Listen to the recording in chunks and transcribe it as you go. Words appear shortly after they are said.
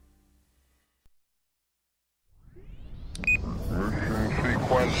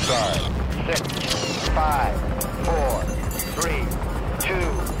start. 6, 5, 4, 3, 2,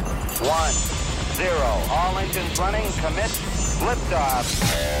 1, 0. All engines running. Commit. Liftoff.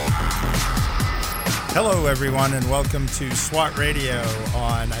 Hello, everyone, and welcome to SWAT Radio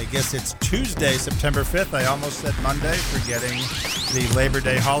on, I guess it's Tuesday, September 5th. I almost said Monday, forgetting the Labor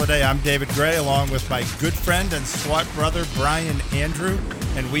Day holiday. I'm David Gray, along with my good friend and SWAT brother, Brian Andrew,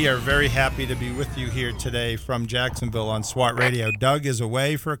 and we are very happy to be with you here today from Jacksonville on SWAT Radio. Doug is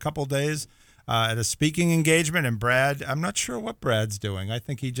away for a couple days at a speaking engagement, and Brad, I'm not sure what Brad's doing. I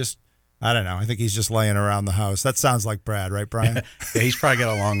think he's just laying around the house. That sounds like Brad, right, Brian? Yeah, he's probably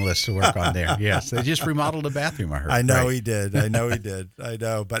got a long list to work on there. Yes, they just remodeled a bathroom, I heard. I know he did. I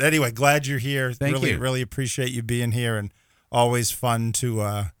know. But anyway, glad you're here. Thank you. Really appreciate you being here, and always fun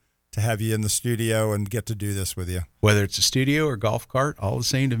to have you in the studio and get to do this with you. Whether it's a studio or golf cart, all the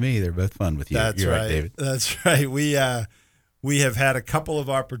same to me. They're both fun with you. That's You're right, David. That's right. We have had a couple of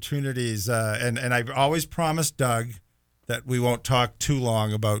opportunities, and I've always promised Doug that we won't talk too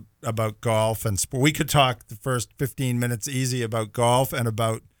long about golf and sport. We could talk the first 15 minutes easy about golf and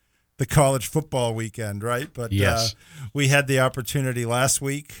about the college football weekend, right? But yes. We had the opportunity last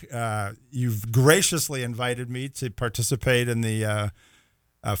week. You've graciously invited me to participate in the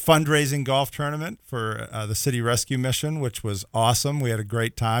fundraising golf tournament for the City Rescue Mission, which was awesome. We had a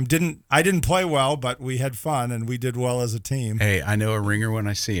great time. I didn't play well, but we had fun and we did well as a team. Hey, I know a ringer when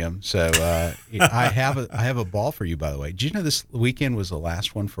I see him. So I have a ball for you, by the way. Did you know this weekend was the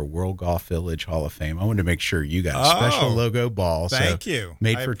last one for World Golf Village Hall of Fame? I wanted to make sure you got a special logo ball. Thank you.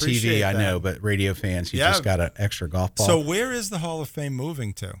 Made for TV, I know, but radio fans, you just got an extra golf ball. So where is the Hall of Fame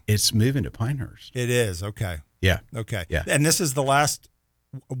moving to? It's moving to Pinehurst. It is. Okay. Yeah. Okay. Yeah. And this is the last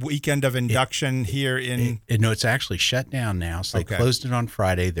weekend of induction here in... No, it's actually shut down now. So they closed it on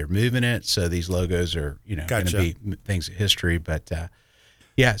Friday. They're moving it. So these logos are, going to be things of history. But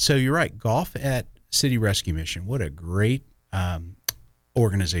so you're right. Golf at City Rescue Mission. What a great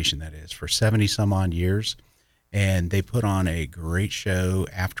organization that is for 70 some odd years. And they put on a great show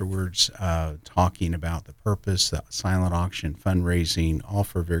afterwards, talking about the purpose, the silent auction, fundraising, all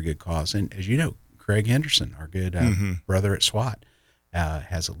for a very good cause. And as you know, Craig Henderson, our good brother at SWAT,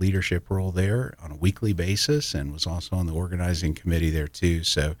 has a leadership role there on a weekly basis and was also on the organizing committee there too.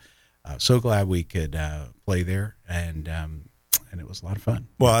 So, so glad we could play there, and it was a lot of fun.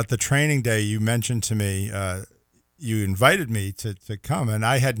 Well, at the training day, you mentioned to me, you invited me to come, and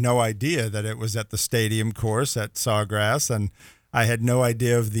I had no idea that it was at the stadium course at Sawgrass, and I had no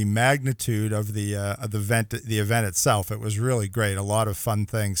idea of the magnitude of the event itself. It was really great, a lot of fun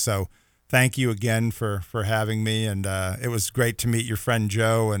things. So thank you again for having me, and it was great to meet your friend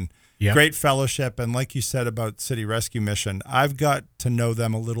Joe, and great fellowship. And like you said about City Rescue Mission, I've got to know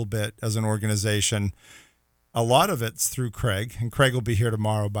them a little bit as an organization. A lot of it's through Craig, and Craig will be here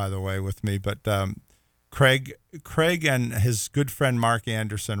tomorrow, by the way, with me. But Craig and his good friend Mark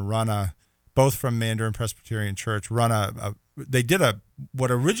Anderson both from Mandarin Presbyterian Church, they did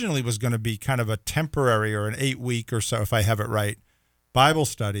what originally was going to be kind of a temporary or an 8-week or so, if I have it right, Bible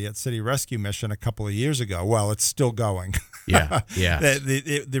study at City Rescue Mission a couple of years ago. Well, it's still going. Yeah.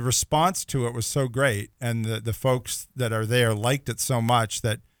 The response to it was so great, and the folks that are there liked it so much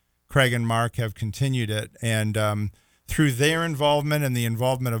that Craig and Mark have continued it. And through their involvement and the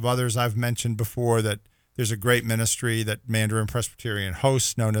involvement of others, I've mentioned before that there's a great ministry that Mandarin Presbyterian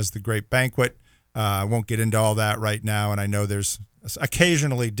hosts known as the Great Banquet. I won't get into all that right now, and I know there's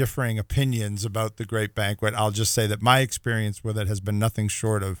occasionally differing opinions about the Great Banquet. I'll just say that my experience with it has been nothing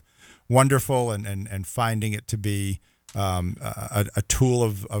short of wonderful, and finding it to be a tool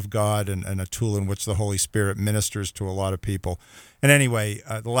of God and a tool in which the Holy Spirit ministers to a lot of people. And anyway,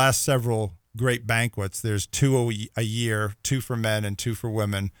 the last several great banquets, there's 2 a year, 2 for men and 2 for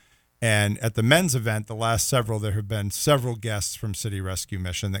women. And at the men's event, the last several, there have been several guests from City Rescue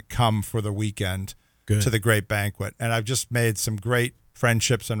Mission that come for the weekend to the Great Banquet. And I've just made some great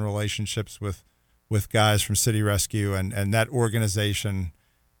friendships and relationships with guys from City Rescue, and that organization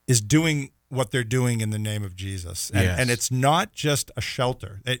is doing what they're doing in the name of Jesus. And it's not just a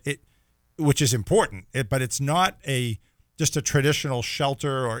shelter, which is important, but it's not just a traditional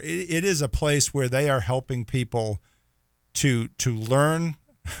shelter, or it is a place where they are helping people to learn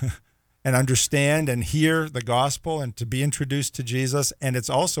and understand and hear the gospel and to be introduced to Jesus. And it's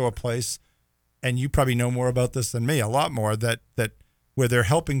also a place, and you probably know more about this than me, a lot more, that where they're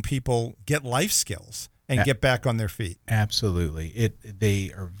helping people get life skills and get back on their feet. Absolutely.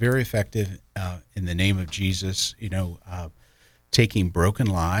 They are very effective in the name of Jesus, taking broken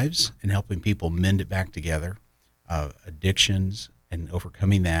lives and helping people mend it back together, addictions and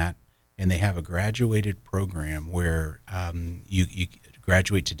overcoming that. And they have a graduated program where you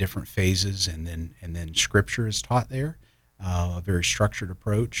graduate to different phases, and then Scripture is taught there. A very structured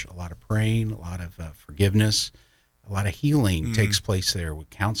approach, a lot of praying, a lot of forgiveness, a lot of healing takes place there with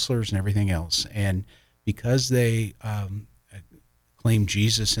counselors and everything else. And because they claim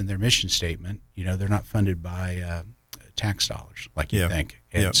Jesus in their mission statement, they're not funded by tax dollars like you think.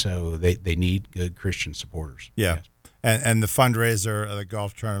 And so they need good Christian supporters. Yeah. Yes. And the fundraiser, the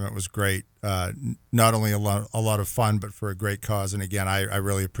golf tournament was great. Not only a lot of fun, but for a great cause. And again, I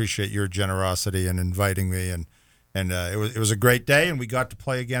really appreciate your generosity in inviting me. And it was a great day. And we got to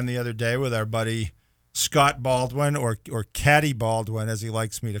play again the other day with our buddy Scott Baldwin, or Caddy Baldwin, as he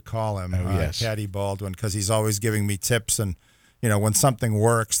likes me to call him. Oh, yes. Caddy Baldwin, because he's always giving me tips. And, when something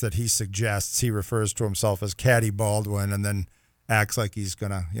works that he suggests, he refers to himself as Caddy Baldwin, and then acts like he's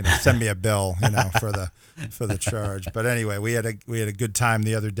gonna, send me a bill, for the charge. But anyway, we had a good time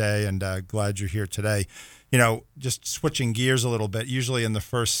the other day, and glad you're here today. Just switching gears a little bit. Usually in the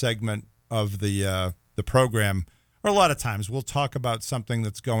first segment of the program, or a lot of times, we'll talk about something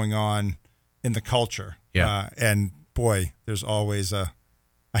that's going on in the culture. Yeah. And boy, there's always a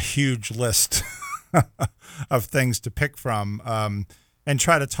huge list of things to pick from, and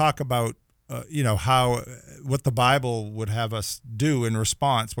try to talk about. What the Bible would have us do in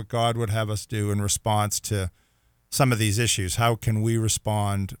response, what God would have us do in response to some of these issues. How can we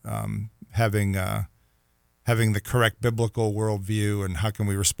respond, having the correct biblical worldview, and how can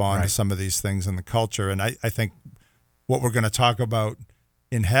we respond to some of these things in the culture? And I think what we're going to talk about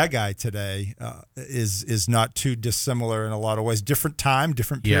in Haggai today is not too dissimilar in a lot of ways. Different time,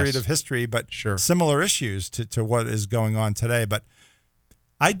 different period of history, but similar issues to what is going on today. But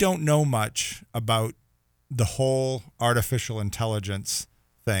I don't know much about the whole artificial intelligence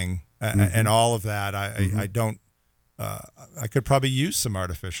thing and all of that. I don't. I could probably use some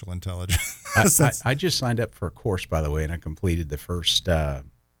artificial intelligence. I just signed up for a course, by the way, and I completed the first,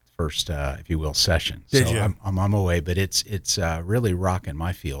 if you will, session. Did you? I'm on my way, but it's really rocking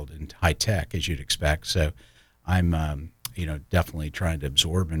my field in high tech, as you'd expect. So I'm definitely trying to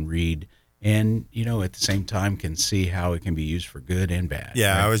absorb and read. And, at the same time can see how it can be used for good and bad.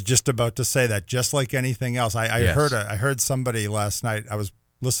 Yeah, right? I was just about to say that, just like anything else. I heard somebody last night, I was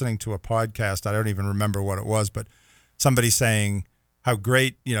listening to a podcast, I don't even remember what it was, but somebody saying how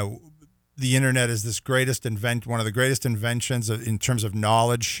great, the internet is one of the greatest inventions in terms of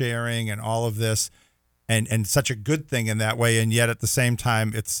knowledge sharing and all of this, and such a good thing in that way, and yet at the same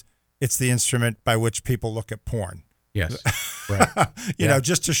time, it's the instrument by which people look at porn. Yes, right.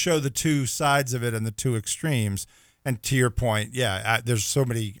 Just to show the two sides of it and the two extremes. And to your point, there's so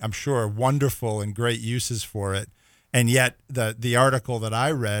many, I'm sure, wonderful and great uses for it. And yet the article that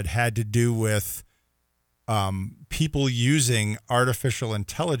I read had to do with people using artificial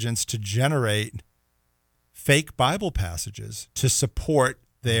intelligence to generate fake Bible passages to support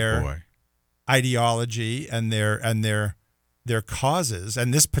their ideology and their causes.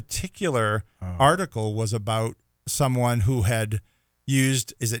 And this particular article was about someone who had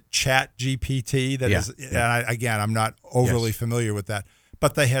used, is it Chat GPT? And I'm not overly familiar with that,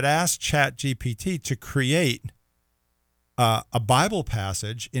 but they had asked Chat GPT to create a Bible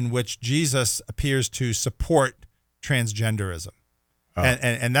passage in which Jesus appears to support transgenderism.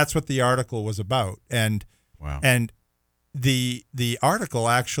 And that's what the article was about. And the article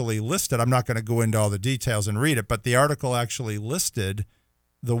actually listed, I'm not going to go into all the details and read it, but the article actually listed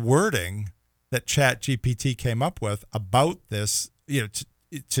the wording that Chat GPT came up with about this,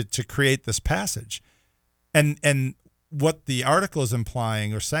 to create this passage. And what the article is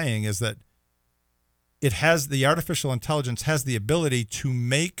implying or saying is that the artificial intelligence has the ability to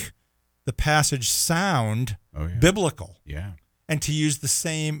make the passage sound biblical. Yeah. And to use the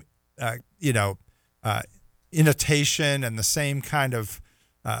same, intonation and the same kind of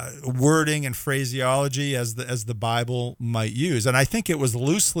wording and phraseology as the Bible might use. And I think it was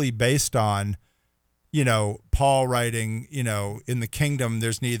loosely based on, Paul writing, in the kingdom,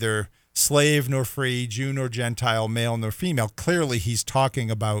 there's neither slave nor free, Jew nor Gentile, male nor female. Clearly he's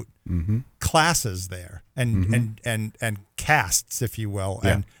talking about classes there and castes, if you will,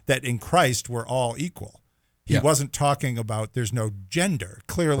 and that in Christ we're all equal. He wasn't talking about there's no gender.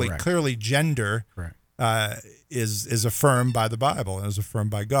 Clearly gender is affirmed by the Bible and is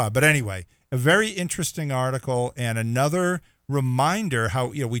affirmed by God. But anyway, a very interesting article and another reminder how,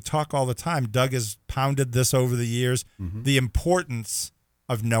 we talk all the time. Doug has pounded this over the years, the importance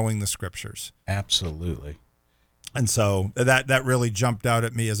of knowing the scriptures. Absolutely. And so that really jumped out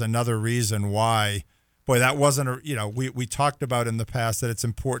at me as another reason why, boy, that wasn't, we talked about in the past that it's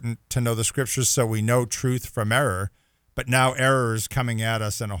important to know the scriptures so we know truth from error, but now error is coming at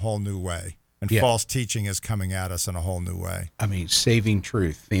us in a whole new way. And false teaching is coming at us in a whole new way. I mean, saving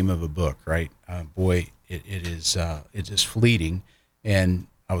truth, theme of a book, right? Boy, it is fleeting. And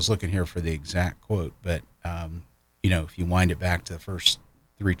I was looking here for the exact quote, but, if you wind it back to the first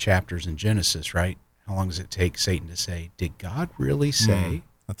 3 chapters in Genesis, right? How long does it take Satan to say, did God really say?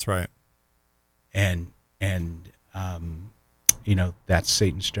 That's right. And that's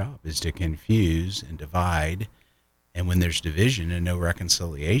Satan's job, is to confuse and divide. And when there's division and no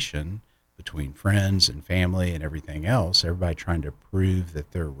reconciliation between friends and family and everything else, everybody trying to prove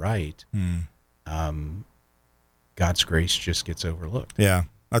that they're right, God's grace just gets overlooked. Yeah,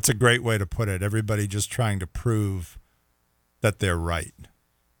 that's a great way to put it. Everybody just trying to prove that they're right.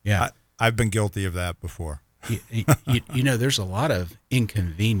 Yeah. I've been guilty of that before. There's a lot of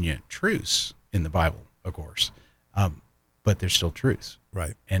inconvenient truths in the Bible, of course, but there's still truths.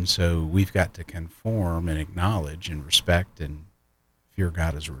 Right. And so we've got to conform and acknowledge and respect and fear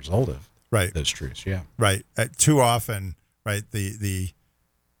God as a result of those truths. Yeah. Right. Too often, right, the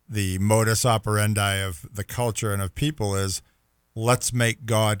modus operandi of the culture and of people is, let's make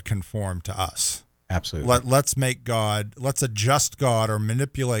God conform to us. Absolutely. Let's adjust God or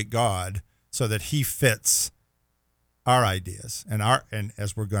manipulate God so that he fits our ideas and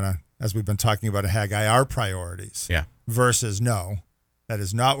as we've been talking about in Haggai, our priorities. Yeah. Versus no, that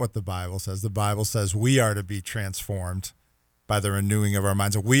is not what the Bible says. The Bible says we are to be transformed by the renewing of our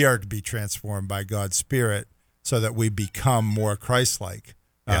minds. We are to be transformed by God's Spirit so that we become more Christ-like.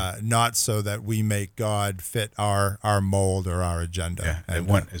 Not so that we make God fit our mold or our agenda.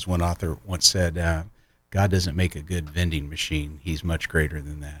 Yeah. As one author once said, God doesn't make a good vending machine. He's much greater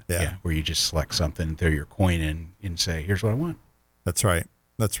than that. Yeah. Where you just select something and throw your coin in and say, here's what I want. That's right.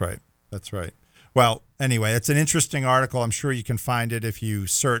 Well, anyway, it's an interesting article. I'm sure you can find it if you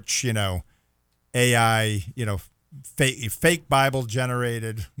search, AI, fake Bible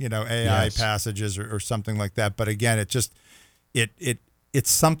generated, AI passages or something like that. But again, it's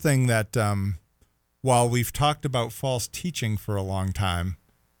something that while we've talked about false teaching for a long time,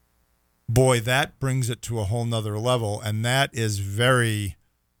 boy, that brings it to a whole nother level. And that is very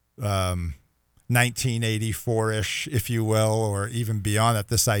 1984-ish, if you will, or even beyond that,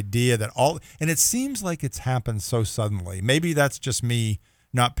 this idea that and it seems like it's happened so suddenly. Maybe that's just me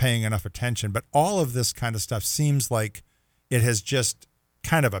not paying enough attention, but all of this kind of stuff seems like it has just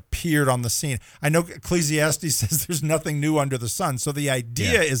kind of appeared on the scene. I know Ecclesiastes says there's nothing new under the sun, so the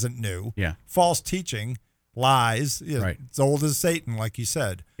idea isn't new. Yeah. False teaching, lies, it's old as Satan, like you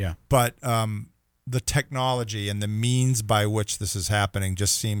said. Yeah. But the technology and the means by which this is happening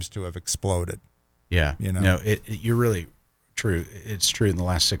just seems to have exploded. Yeah. No, you're really true. It's true. In the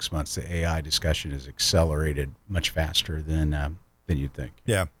last 6 months, the AI discussion has accelerated much faster than you'd think.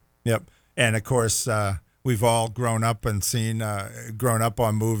 Yeah. Yep. And of course, we've all grown up and grown up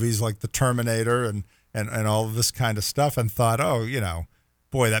on movies like The Terminator and all of this kind of stuff and thought,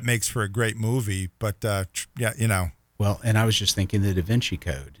 boy, that makes for a great movie. But, Well, and I was just thinking the Da Vinci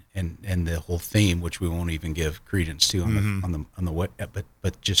Code and the whole theme, which we won't even give credence to on the way,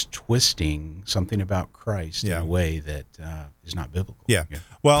 but just twisting something about Christ in a way that is not biblical. Yeah.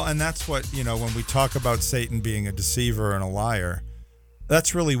 Well, and that's what, when we talk about Satan being a deceiver and a liar,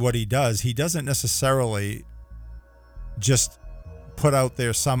 that's really what he does. He doesn't necessarily just put out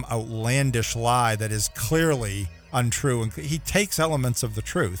there some outlandish lie that is clearly untrue. And he takes elements of the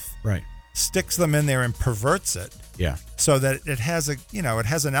truth, right, sticks them in there and perverts it. Yeah. So that it has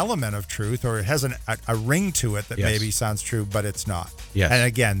an element of truth, or it has a ring to it that maybe sounds true, but it's not. Yes. And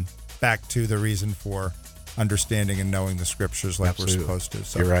again, back to the reason for understanding and knowing the scriptures like we're supposed to.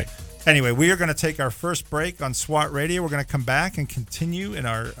 So, you're right. Anyway, we are going to take our first break on SWAT Radio. We're going to come back and continue in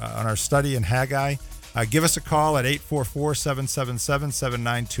on our study in Haggai. Give us a call at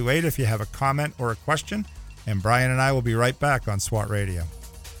 844-777-7928 if you have a comment or a question. And Brian and I will be right back on SWAT Radio.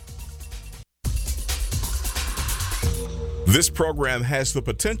 This program has the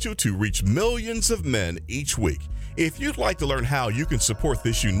potential to reach millions of men each week. If you'd like to learn how you can support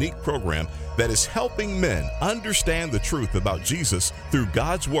this unique program that is helping men understand the truth about Jesus through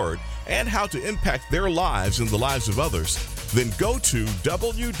God's Word and how to impact their lives and the lives of others, then go to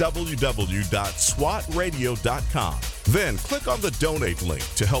www.swatradio.com. Then click on the donate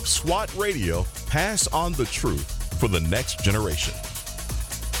link to help SWAT Radio pass on the truth for the next generation.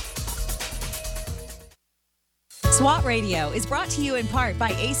 SWAT Radio is brought to you in part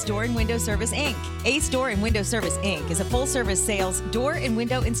by Ace Door and Window Service, Inc. Ace Door and Window Service, Inc. is a full-service sales door and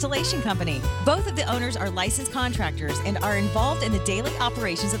window installation company. Both of the owners are licensed contractors and are involved in the daily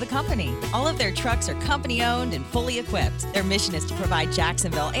operations of the company. All of their trucks are company-owned and fully equipped. Their mission is to provide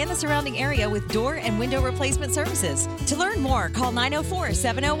Jacksonville and the surrounding area with door and window replacement services. To learn more, call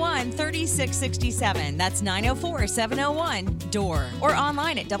 904-701-3667. That's 904-701-DOOR. Or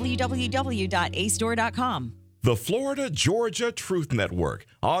online at www.acedoor.com. The Florida Georgia Truth Network,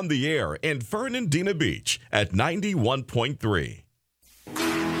 on the air in Fernandina Beach at 91.3.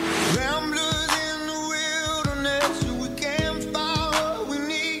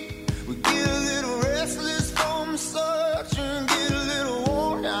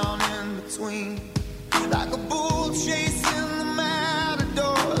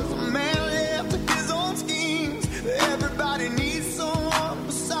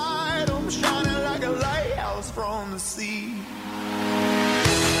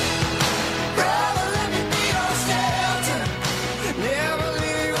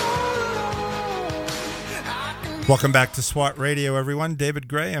 Welcome back to SWAT Radio, everyone. David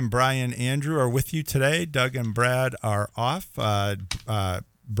Gray and Brian Andrew are with you today. Doug and Brad are off.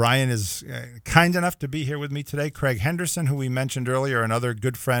 Brian is kind enough to be here with me today. Craig Henderson, who we mentioned earlier, another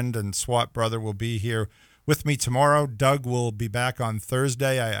good friend and SWAT brother, will be here with me tomorrow. Doug will be back on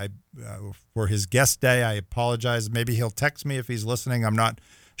Thursday for his guest day. I apologize. Maybe he'll text me if he's listening. I'm not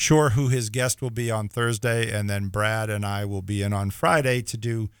sure who his guest will be on Thursday. And then Brad and I will be in on Friday to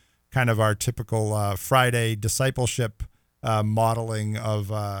do kind of our typical Friday discipleship modeling of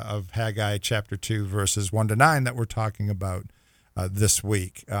Haggai chapter 2, verses 1-9 that we're talking about this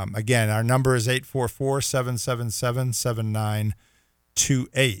week. Again, our number is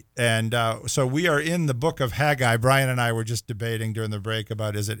 844-777-7928. And so we are in the book of Haggai. Brian and I were just debating during the break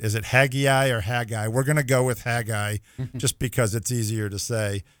about is it Haggai or Haggai? We're going to go with Haggai just because it's easier to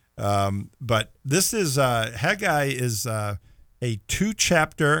say. But this is Haggai is a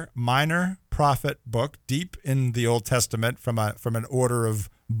 2-chapter minor prophet book deep in the Old Testament from an order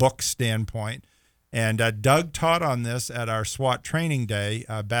of book standpoint. And Doug taught on this at our SWAT training day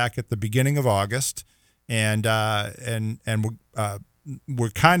back at the beginning of August. And we're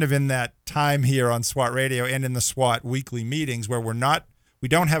kind of in that time here on SWAT Radio and in the SWAT weekly meetings where we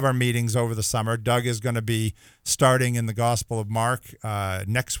don't have our meetings over the summer. Doug is going to be starting in the Gospel of Mark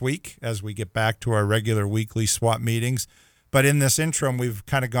next week as we get back to our regular weekly SWAT meetings. But in this interim, we've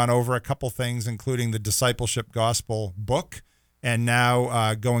kind of gone over a couple things, including the Discipleship Gospel book, and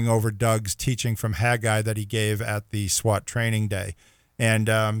now going over Doug's teaching from Haggai that he gave at the SWAT training day.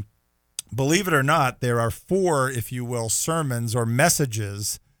 And believe it or not, there are 4, if you will, sermons or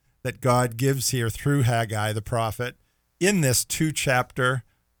messages that God gives here through Haggai the prophet in this 2-chapter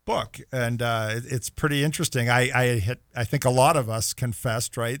book. And it's pretty interesting. I think a lot of us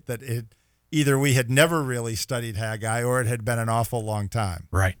confessed, right, that either we had never really studied Haggai or it had been an awful long time.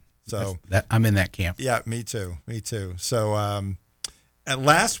 Right. So I'm in that camp. Yeah, me too. So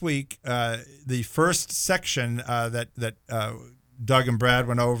last week, the first section that Doug and Brad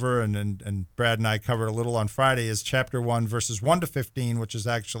went over and Brad and I covered a little on Friday is chapter 1, verses 1-15, which is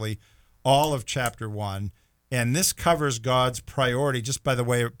actually all of chapter 1. And this covers God's priority, just by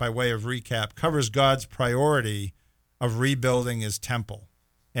way of recap, covers God's priority of rebuilding his temple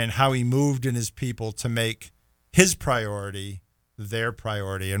and how he moved in his people to make his priority their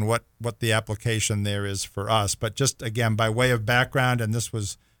priority and what the application there is for us. But just, again, by way of background, and this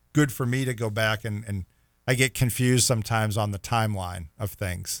was good for me to go back and I get confused sometimes on the timeline of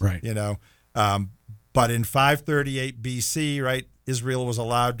things, right? But in 538 BC, right, Israel was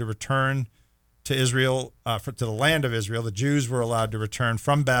allowed to return to Israel, to the land of Israel. The Jews were allowed to return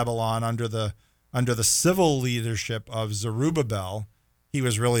from Babylon under the civil leadership of Zerubbabel. He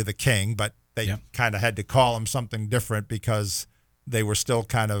was really the king, but they kind of had to call him something different because they were still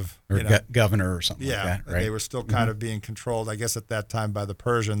kind of governor or something like that. Right? They were still kind of being controlled, I guess, at that time by the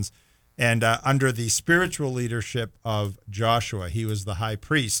Persians. And under the spiritual leadership of Joshua, he was the high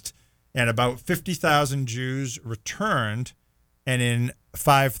priest. And about 50,000 Jews returned, and in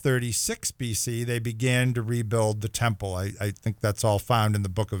 536 BC, they began to rebuild the temple. I think that's all found in the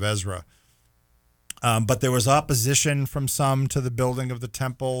book of Ezra. But there was opposition from some to the building of the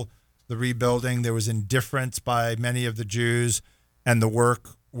temple, the rebuilding. There was indifference by many of the Jews, and the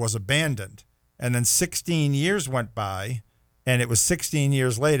work was abandoned. And then 16 years went by, and it was 16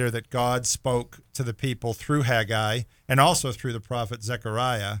 years later that God spoke to the people through Haggai and also through the prophet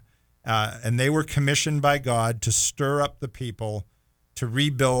Zechariah. And they were commissioned by God to stir up the people to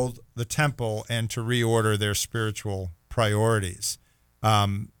rebuild the temple and to reorder their spiritual priorities.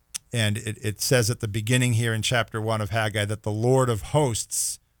 and it says at the beginning here in chapter 1 of Haggai that the Lord of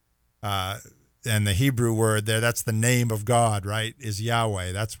hosts, and the Hebrew word there, that's the name of God, right, is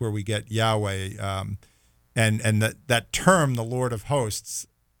Yahweh. That's where we get Yahweh. And that term, the Lord of hosts,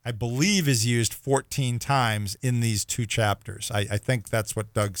 I believe is used 14 times in these 2 chapters. I think that's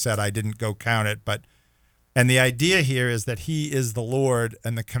what Doug said. I didn't go count it. And the idea here is that he is the Lord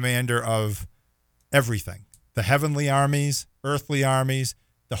and the commander of everything. The heavenly armies, earthly armies,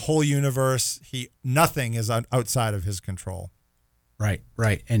 the whole universe. Nothing is outside of his control. Right.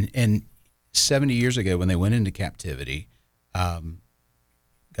 And 70 years ago when they went into captivity, God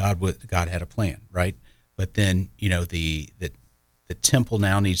had a plan, right? But then, the temple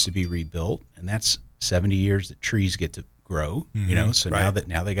now needs to be rebuilt, and that's 70 years that trees get to grow, so right.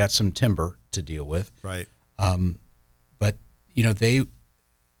 now they got some timber to deal with. Right. But,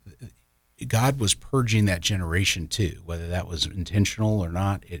 God was purging that generation too, whether that was intentional or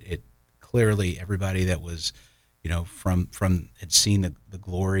not. It clearly, everybody that was, from had seen the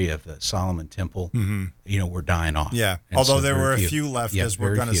glory of the Solomon Temple, were dying off. Yeah. And although so there were a few left, as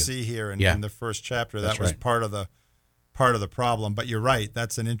we're going to see here in the first chapter. That was part of the problem. But you're right.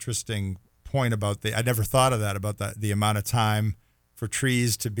 That's an interesting point about I never thought of that, about the amount of time for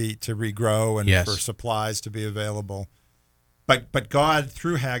trees to regrow and for supplies to be available. But God,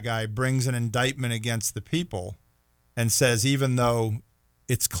 through Haggai, brings an indictment against the people and says, even though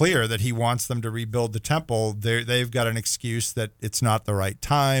it's clear that he wants them to rebuild the temple, they've got an excuse that it's not the right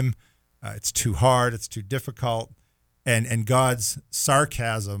time, it's too hard, it's too difficult. And God's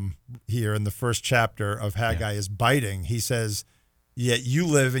sarcasm here in the first chapter of Haggai is biting. He says, yet you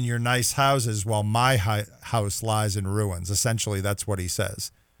live in your nice houses while my house lies in ruins. Essentially, that's what he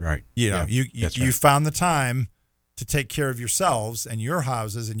says. Right. You found the time to take care of yourselves and your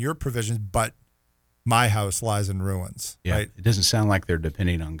houses and your provisions, but my house lies in ruins. Yeah. Right? It doesn't sound like they're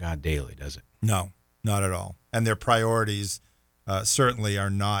depending on God daily, does it? No, not at all. And their priorities certainly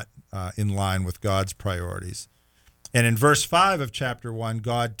are not in line with God's priorities. And in verse 5 of chapter 1,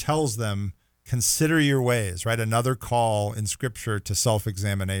 God tells them, consider your ways, right? Another call in Scripture to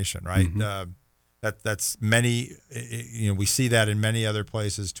self-examination, right? That's many, we see that in many other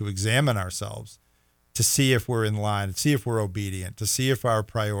places, to examine ourselves, to see if we're in line, to see if we're obedient, to see if our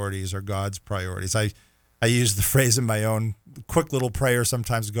priorities are God's priorities. I use the phrase in my own quick little prayer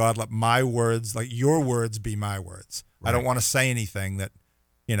sometimes, God, let my words, like your words, be my words. Right. I don't want to say anything that,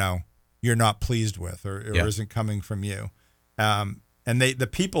 you're not pleased with or isn't coming from you. And the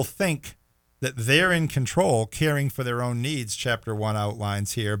people think that they're in control, caring for their own needs, chapter 1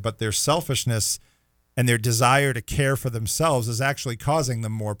 outlines here, but their selfishness and their desire to care for themselves is actually causing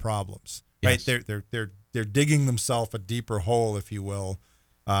them more problems. Yes. Right? They're digging themselves a deeper hole, if you will,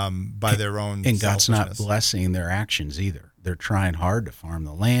 by their own and God's not blessing their actions either. They're trying hard to farm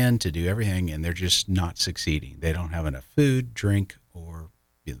the land, to do everything, and they're just not succeeding. They don't have enough food, drink, or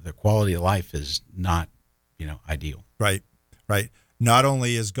their quality of life is not, ideal. Right. Not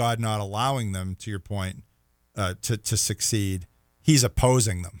only is God not allowing them, to your point, to succeed, he's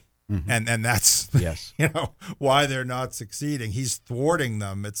opposing them. Mm-hmm. And that's, why they're not succeeding. He's thwarting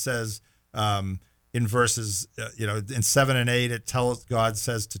them. It says in verses, in 7 and 8, God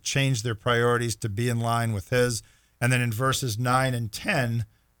says to change their priorities to be in line with his. And then in verses 9 and 10,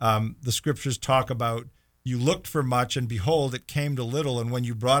 the scriptures talk about, you looked for much, and behold, it came to little. And when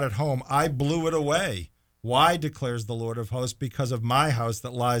you brought it home, I blew it away. Why, declares the Lord of hosts? Because of my house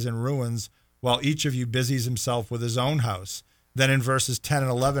that lies in ruins, while each of you busies himself with his own house. Then in verses 10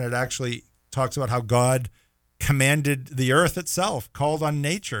 and 11, it actually talks about how God commanded the earth itself, called on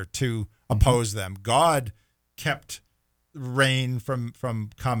nature to oppose them. God kept rain from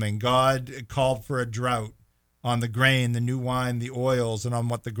coming. God called for a drought on the grain, the new wine, the oils, and on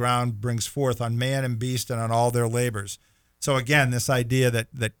what the ground brings forth, on man and beast, and on all their labors. So again, this idea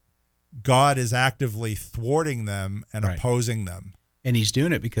that God is actively thwarting them and opposing them. And he's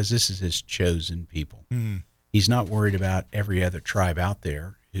doing it because this is his chosen people. He's not worried about every other tribe out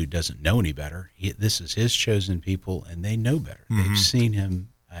there who doesn't know any better. This is his chosen people, and they know better. They've seen him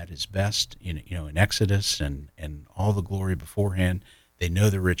at his best in Exodus and all the glory beforehand. They know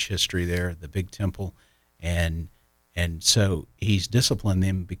the rich history there, the big temple. And so he's disciplined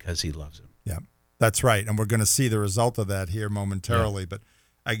them because he loves them. Yeah, that's right. And we're going to see the result of that here momentarily. Yeah. But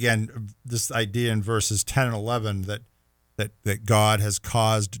again, this idea in verses 10 and 11 that God has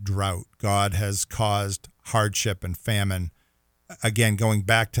caused drought, God has caused hardship and famine. Again, going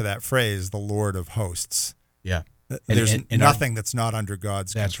back to that phrase, the Lord of hosts. Yeah. There's nothing that's not under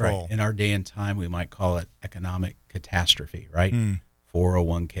God's control. That's right. In our day and time, we might call it economic catastrophe, right?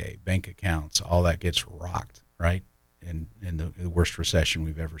 401k, bank accounts, all that gets rocked, right? in the worst recession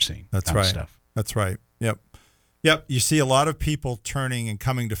we've ever seen. That's right. Stuff. That's right. Yep. You see a lot of people turning and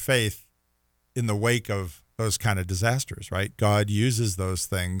coming to faith in the wake of those kind of disasters, right? God uses those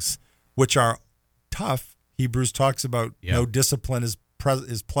things, which are tough. Hebrews talks about no discipline is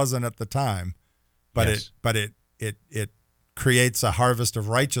pleasant at the time, but it creates a harvest of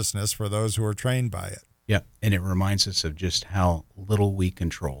righteousness for those who are trained by it. Yeah, and it reminds us of just how little we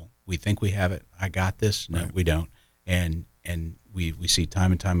control. We think we have it. I got this. No, we don't. And we see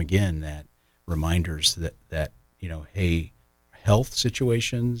time and time again that reminders that hey, health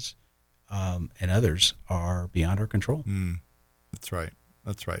situations and others are beyond our control. That's right.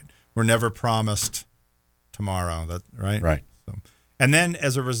 We're never promised tomorrow. Right. Right. So, and then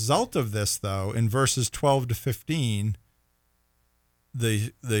as a result of this, though, in verses 12 to 15,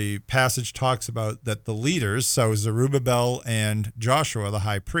 the passage talks about that the leaders, so Zerubbabel and Joshua, the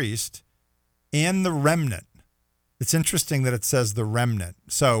high priest, and the remnant. It's interesting that it says the remnant.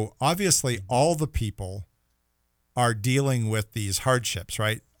 So obviously all the people are dealing with these hardships,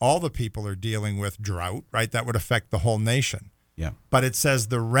 right? All the people are dealing with drought, right? That would affect the whole nation. Yeah. But it says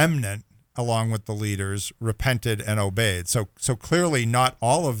the remnant, along with the leaders, repented and obeyed. So clearly not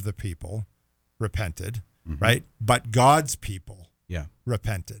all of the people repented, right? But God's people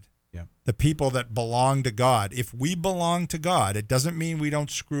repented. Yeah. The people that belong to God. If we belong to God, it doesn't mean we don't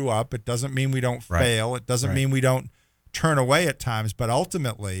screw up. It doesn't mean we don't fail. It doesn't mean we don't turn away at times. But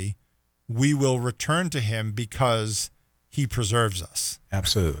ultimately, we will return to him because he preserves us.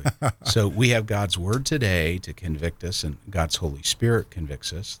 Absolutely. So we have God's word today to convict us, and God's Holy Spirit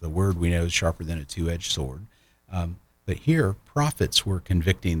convicts us. The word we know is sharper than a two-edged sword. But here, prophets were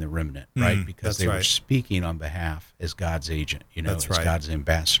convicting the remnant, right? Because they were speaking on behalf as God's agent, as God's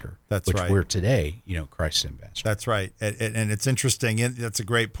ambassador. Which we're today, Christ's ambassador. That's right. And it's interesting. That's a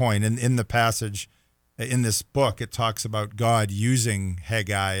great point. In the passage, in this book, it talks about God using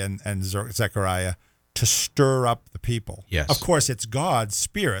Haggai and Zechariah to stir up the people. Yes. Of course, it's God's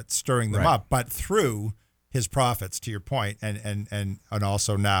Spirit stirring them up, but through his prophets, to your point, and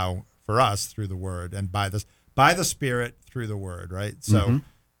also now for us through the word and by the Spirit through the word, right? So,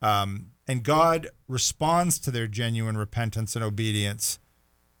 and God responds to their genuine repentance and obedience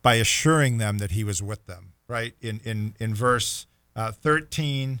by assuring them that he was with them, right? In verse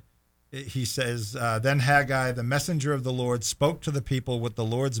 13, he says, then Haggai, the messenger of the Lord, spoke to the people with the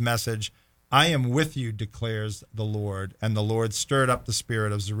Lord's message, I am with you, declares the Lord. And the Lord stirred up the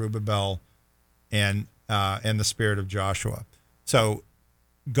spirit of Zerubbabel and the spirit of Joshua. So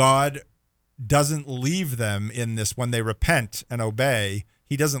God doesn't leave them in this, when they repent and obey,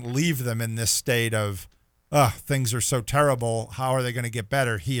 he doesn't leave them in this state of, things are so terrible, how are they going to get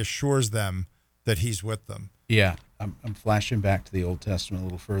better? He assures them that he's with them. Yeah, I'm flashing back to the Old Testament a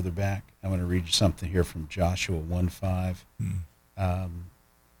little further back. I want to read you something here from Joshua 1:5.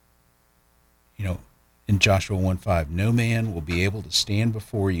 In Joshua 1:5, no man will be able to stand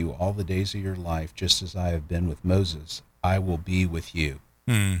before you all the days of your life, just as I have been with Moses, I will be with you.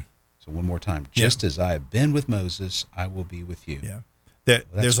 So one more time, just as I have been with Moses, I will be with you. Yeah.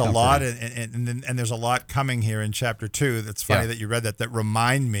 There's a lot, and there's a lot coming here in chapter 2. That's funny that you read that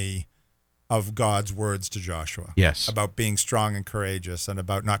remind me of God's words to Joshua. Yes. About being strong and courageous, and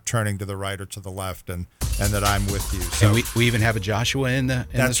about not turning to the right or to the left, and that I'm with you. So, and we even have a Joshua in the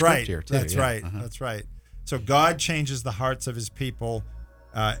script here too. That's right. That's right. So God changes the hearts of his people.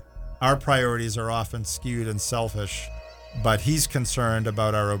 Our priorities are often skewed and selfish, but he's concerned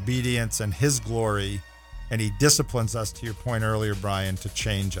about our obedience and his glory, and he disciplines us, to your point earlier, Brian, to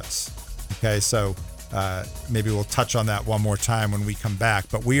change us. Okay, so maybe we'll touch on that one more time when we come back.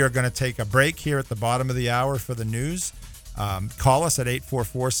 But we are going to take a break here at the bottom of the hour for the news. Call us at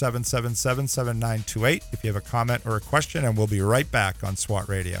 844-777-7928 if you have a comment or a question, and we'll be right back on SWAT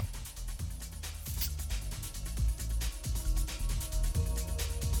Radio.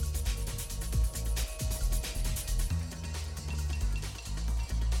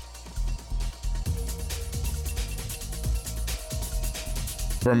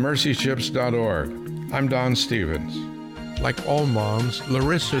 From mercyships.org, I'm Don Stevens. Like all moms,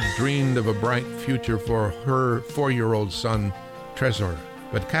 Larissa dreamed of a bright future for her 4-year-old son, Trezor,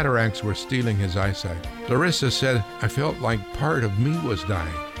 but cataracts were stealing his eyesight. Larissa said, I felt like part of me was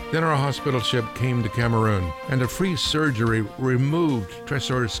dying. Then our hospital ship came to Cameroon, and a free surgery removed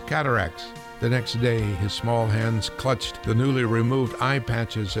Trezor's cataracts. The next day, his small hands clutched the newly removed eye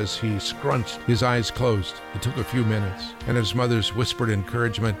patches as he scrunched, his eyes closed. It took a few minutes, and his mother's whispered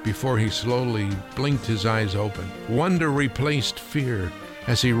encouragement before he slowly blinked his eyes open. Wonder replaced fear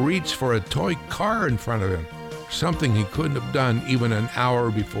as he reached for a toy car in front of him. something he couldn't have done even an hour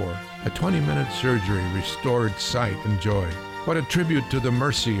before. A 20-minute surgery restored sight and joy. What a tribute to the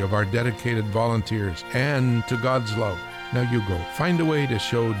mercy of our dedicated volunteers and to God's love. Now you go. Find a way to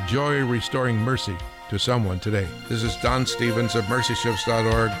show joy-restoring mercy to someone today. This is Don Stevens of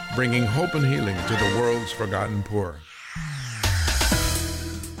mercyships.org, bringing hope and healing to the world's forgotten poor.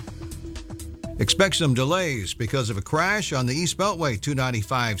 Expect some delays because of a crash on the East Beltway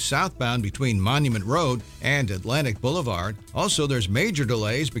 295 southbound between Monument Road and Atlantic Boulevard. Also, there's major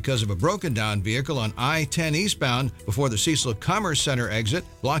delays because of a broken down vehicle on I-10 eastbound before the Cecil Commerce Center exit,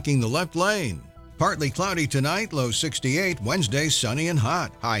 blocking the left lane. Partly cloudy tonight, low 68. Wednesday, sunny and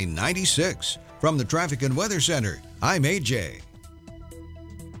hot, high 96. From the Traffic and Weather Center, I'm AJ.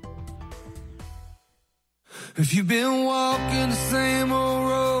 If you've been walking the same old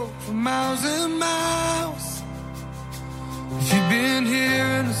road for miles and miles, if you've been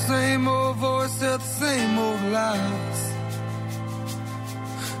hearing the same old voice tell the same old lies,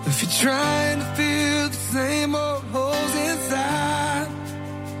 if you're trying to fill the same old holes inside,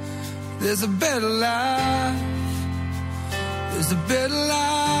 there's a better life, there's a better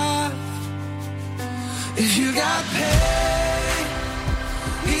life. If you got pain,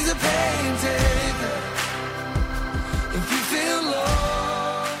 he's a pain taker. If you feel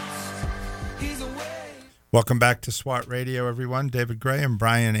lost, he's away. Welcome back to SWAT Radio, everyone. David Gray and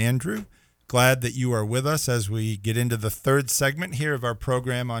Brian Andrew. Glad that you are with us as we get into the third segment here of our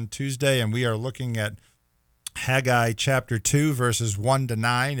program on Tuesday, and we are looking at Haggai chapter 2, verses 1 to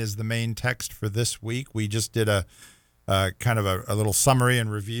 9 is the main text for this week. We just did a kind of a little summary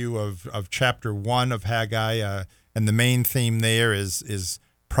and review of chapter 1 of Haggai, and the main theme there is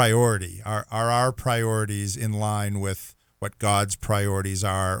priority. Are our priorities in line with what God's priorities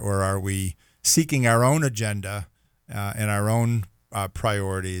are, or are we seeking our own agenda and our own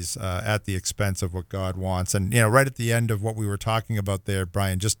priorities at the expense of what God wants? And, right at the end of what we were talking about there,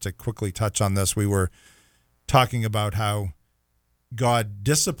 Brian, just to quickly touch on this, we were talking about how God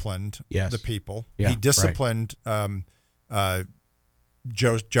disciplined the people. Yeah, he disciplined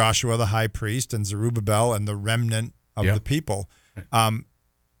Joshua, the high priest, and Zerubbabel and the remnant of the people.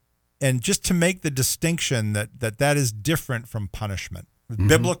 And just to make the distinction that is different from punishment. Mm-hmm.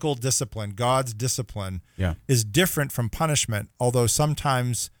 Biblical discipline, God's discipline, is different from punishment, although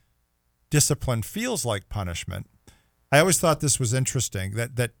sometimes discipline feels like punishment. I always thought this was interesting,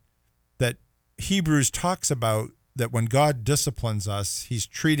 that Hebrews talks about that when God disciplines us, he's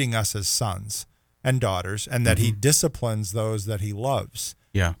treating us as sons and daughters, and that he disciplines those that he loves.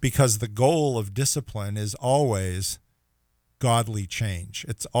 Yeah. Because the goal of discipline is always godly change.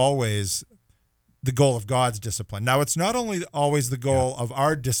 It's always the goal of God's discipline. Now, it's not only always the goal of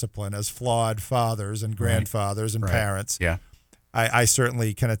our discipline as flawed fathers and grandfathers and parents. Yeah. I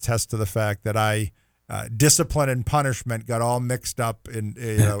certainly can attest to the fact that discipline and punishment got all mixed up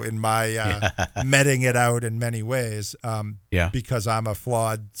in my meting it out in many ways because I'm a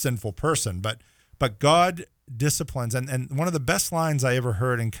flawed, sinful person. But God disciplines, and one of the best lines I ever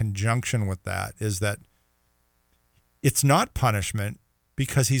heard in conjunction with that is that it's not punishment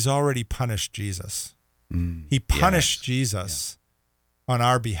because he's already punished Jesus. He punished Jesus on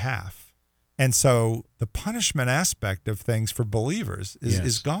our behalf. And so the punishment aspect of things for believers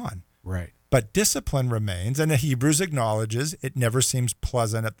is gone. Right. But discipline remains, and Hebrews acknowledges it never seems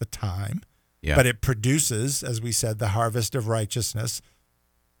pleasant at the time, but it produces, as we said, the harvest of righteousness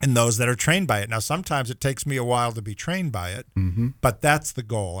in those that are trained by it. Now, sometimes it takes me a while to be trained by it, but that's the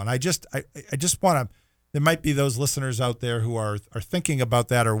goal. And I just want to, there might be those listeners out there who are thinking about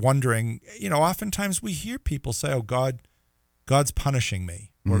that or wondering, oftentimes we hear people say, oh, God's punishing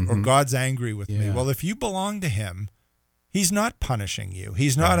me, or God's angry with me. Well, if you belong to him, he's not punishing you.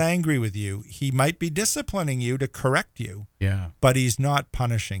 He's not angry with you. He might be disciplining you to correct you, but he's not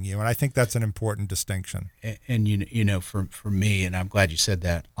punishing you. And I think that's an important distinction. And for me, and I'm glad you said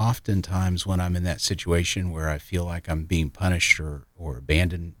that, oftentimes when I'm in that situation where I feel like I'm being punished or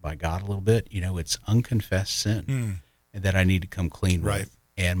abandoned by God a little bit, it's unconfessed sin that I need to come clean with.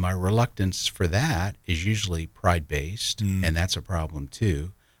 And my reluctance for that is usually pride-based, and that's a problem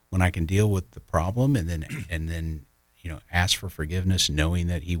too. When I can deal with the problem and then ask for forgiveness, knowing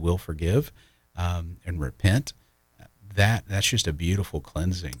that he will forgive, and repent, that's just a beautiful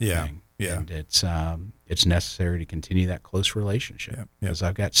cleansing thing. Yeah. And it's necessary to continue that close relationship because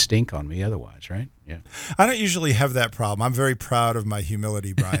I've got stink on me otherwise, right? Yeah. I don't usually have that problem. I'm very proud of my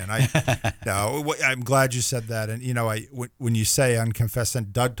humility, Brian. I'm glad you said that. And, when you say unconfessed sin,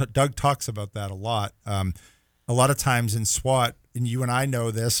 Doug talks about that a lot. A lot of times in SWAT, and you and I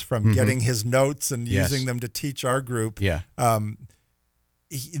know this from getting his notes and using them to teach our group.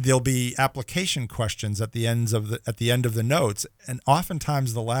 there'll be application questions at the end of the notes, and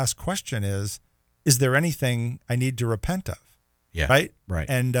oftentimes the last question is there anything I need to repent of? Yeah, right.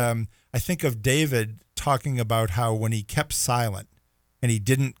 And I think of David talking about how when he kept silent and he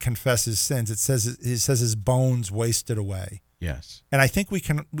didn't confess his sins, it says his bones wasted away. Yes. And I think we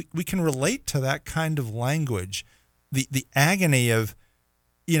can relate to that kind of language, the agony of,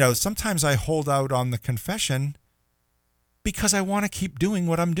 sometimes I hold out on the confession because I want to keep doing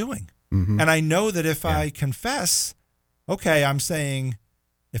what I'm doing. Mm-hmm. And I know that if I confess, okay, I'm saying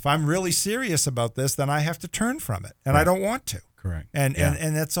if I'm really serious about this, then I have to turn from it, and I don't want to. Correct. And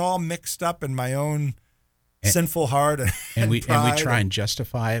that's all mixed up in my own sinful heart and we try and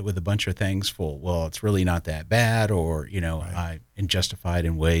justify it with a bunch of things. Well, it's really not that bad, or and justify it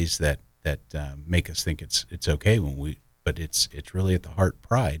in ways that make us think it's okay but it's really at the heart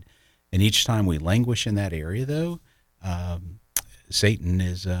pride. And each time we languish in that area, though, Satan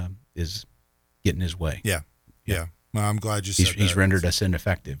is getting his way. Yeah. Well, I'm glad you said that. He's rendered us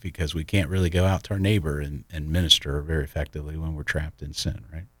ineffective because we can't really go out to our neighbor and minister very effectively when we're trapped in sin,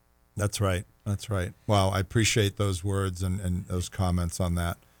 right? That's right. Well, I appreciate those words and those comments on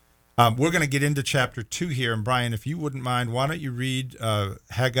that. We're going to get into chapter 2 here. And Brian, if you wouldn't mind, why don't you read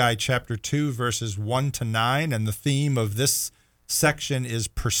Haggai chapter 2, verses 1 to 9? And the theme of this section is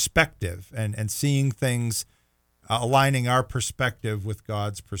perspective and seeing things, aligning our perspective with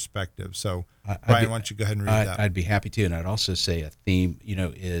God's perspective. So, Brian, why don't you go ahead and read that? I'd be happy to. And I'd also say a theme,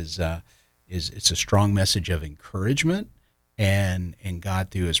 is it's a strong message of encouragement, and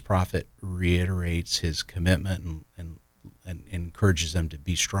God through his prophet reiterates his commitment and encourages them to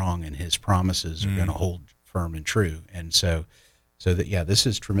be strong, and his promises are going to hold firm and true. And so that, this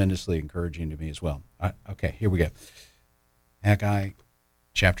is tremendously encouraging to me as well. Okay, here we go. Haggai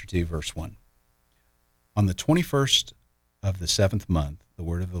chapter 2, verse 1. On the 21st of the 7th month, the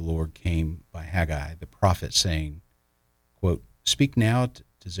word of the Lord came by Haggai, the prophet, saying, quote, "Speak now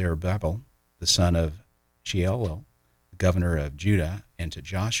to Zerubbabel, the son of Shealtiel, the governor of Judah, and to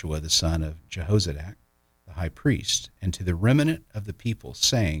Joshua, the son of Jehozadak, the high priest, and to the remnant of the people,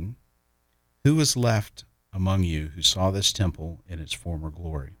 saying, Who is left among you who saw this temple in its former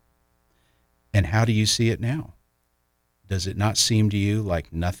glory? And how do you see it now? Does it not seem to you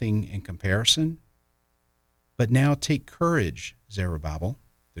like nothing in comparison? But now take courage, Zerubbabel,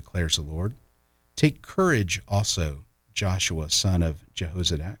 declares the Lord. Take courage also, Joshua, son of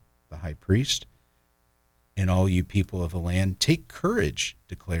Jehozadak, the high priest, and all you people of the land. Take courage,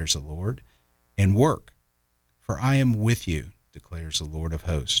 declares the Lord, and work, for I am with you, declares the Lord of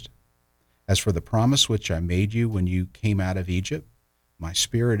hosts. As for the promise which I made you when you came out of Egypt, my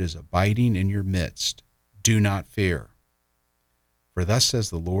spirit is abiding in your midst. Do not fear. For thus says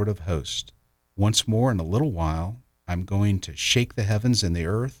the Lord of hosts, once more in a little while I'm going to shake the heavens and the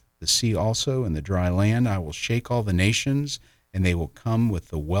earth, the sea also, and the dry land. I will shake all the nations, and they will come with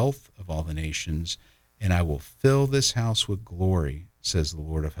the wealth of all the nations, and I will fill this house with glory, says the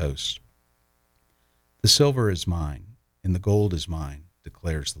Lord of hosts. The silver is mine, and the gold is mine,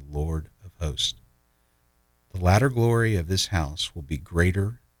 declares the Lord of hosts. The latter glory of this house will be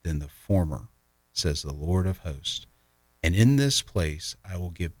greater than the former, says the Lord of hosts. And in this place I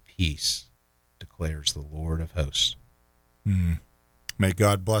will give peace, declares the Lord of hosts. May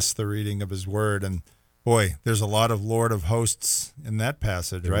God bless the reading of his word. And boy, there's a lot of Lord of hosts in that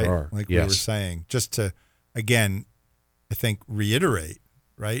passage, there right? Are. Like yes. we were saying, just to, again, I think reiterate,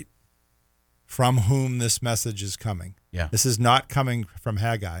 right? From whom this message is coming. Yeah. This is not coming from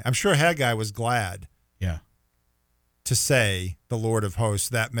Haggai. I'm sure Haggai was glad to say the Lord of hosts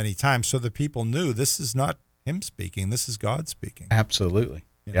that many times so the people knew this is not him speaking, this is God speaking. Absolutely.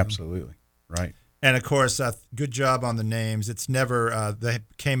 You know? Absolutely. Right. And of course, good job on the names. It's never, they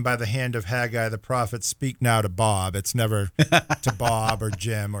came by the hand of Haggai the prophet, speak now to Bob. It's never to Bob or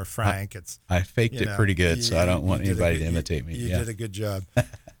Jim or Frank. I faked it pretty good, so I don't want anybody to imitate me. You did a good job.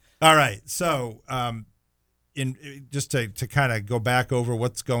 All right. So just to kind of go back over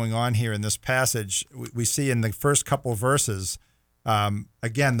what's going on here in this passage, we see in the first couple verses,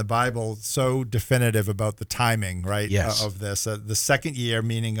 again, the Bible so definitive about the timing, right? Yes. Of this. The second year,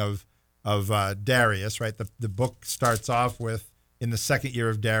 meaning of Darius, right? The book starts off with in the second year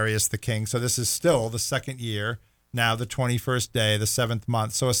of Darius the king. So this is still the second year, now the 21st day, the 7th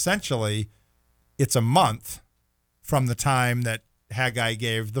month. So essentially, it's a month from the time that Haggai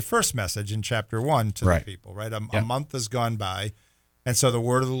gave the first message in chapter 1 to the people, right? A month has gone by. And so the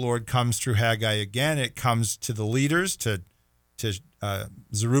word of the Lord comes through Haggai again. It comes to the leaders, to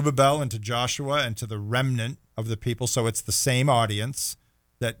Zerubbabel and to Joshua and to the remnant of the people. So it's the same audience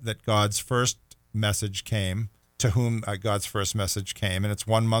that God's first message came to whom God's first message came, and it's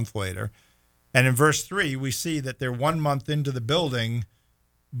 1 month later. And in verse 3, we see that they're 1 month into the building,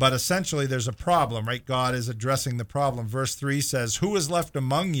 but essentially there's a problem, right? God is addressing the problem. Verse 3 says, "Who is left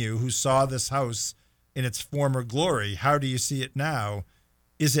among you who saw this house in its former glory? How do you see it now?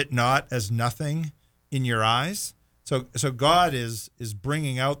 Is it not as nothing in your eyes?" So God is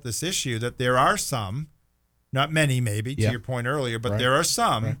bringing out this issue that there are some, not many maybe, to your point earlier, but there are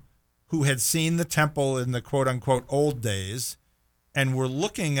some who had seen the temple in the quote-unquote old days and were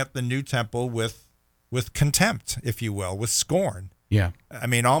looking at the new temple with contempt, if you will, with scorn. Yeah. I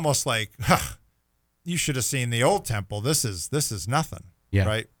mean, almost like, you should have seen the old temple. This is nothing,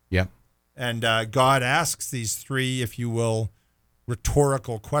 right? Yeah. And God asks these three, if you will,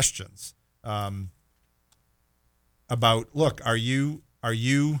 rhetorical questions about, look, are you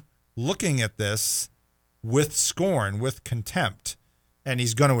looking at this with scorn, with contempt? And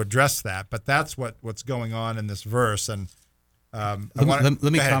he's going to address that, but that's what's going on in this verse. And let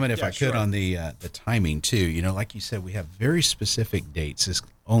me comment if I could on the timing too. You know, like you said, we have very specific dates. This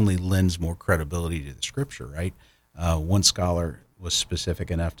only lends more credibility to the scripture, right? One scholar was specific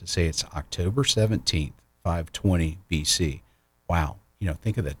enough to say it's October 17th, 520 BC. Wow. You know,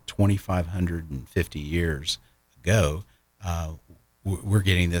 think of that, 2,550 years ago, we're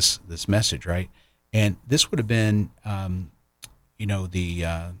getting this message, right? And this would have been,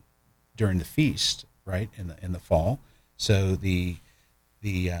 during the feast, right, in the fall. So the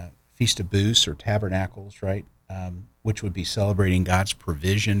Feast of Booths or Tabernacles, right, which would be celebrating God's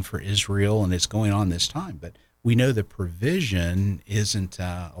provision for Israel, and it's going on this time. But we know the provision isn't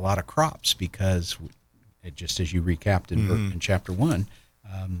a lot of crops because, just as you recapped in chapter 1,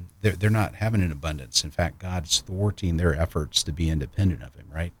 they're not having an abundance. In fact, God's thwarting their efforts to be independent of Him,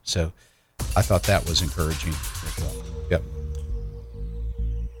 right? So I thought that was encouraging as well. Yep.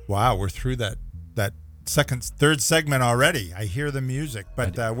 Wow, we're through that third segment already. I hear the music,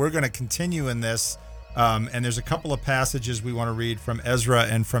 but we're going to continue in this. And there's a couple of passages we want to read from Ezra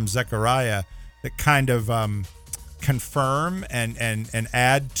and from Zechariah that kind of confirm and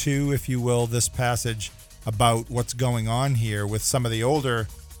add to, if you will, this passage about what's going on here with some of the older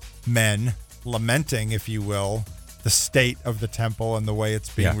men lamenting, if you will, the state of the temple and the way it's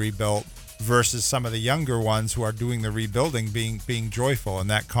being rebuilt, versus some of the younger ones who are doing the rebuilding being joyful, and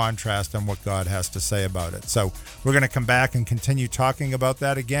that contrast and what God has to say about it. So we're going to come back and continue talking about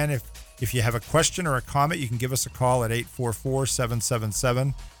that again. If you have a question or a comment, you can give us a call at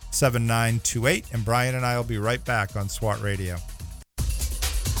 844-777-7928, and Brian and I will be right back on SWAT Radio.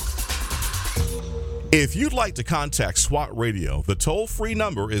 If you'd like to contact SWAT Radio, the toll-free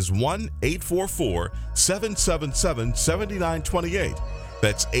number is 1-844-777-7928.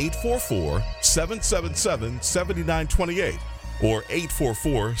 That's 844-777-7928 or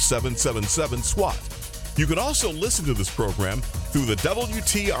 844-777-SWAT. You can also listen to this program through the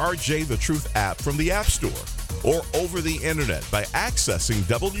WTRJ The Truth app from the App Store or over the internet by accessing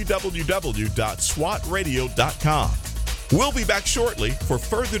www.swatradio.com. We'll be back shortly for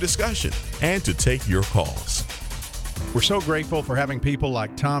further discussion and to take your calls. We're so grateful for having people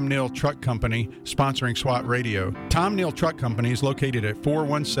like Tom Neal Truck Company sponsoring SWAT Radio. Tom Neal Truck Company is located at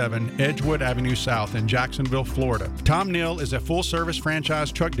 417 Edgewood Avenue South in Jacksonville, Florida. Tom Neal is a full-service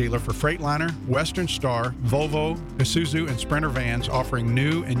franchise truck dealer for Freightliner, Western Star, Volvo, Isuzu, and Sprinter vans, offering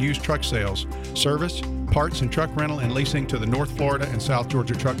new and used truck sales, service, parts, and truck rental and leasing to the North Florida and South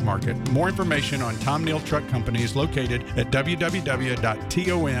Georgia truck market. More information on Tom Neal Truck Company is located at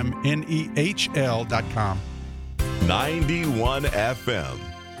www.tomnehl.com. 91 FM,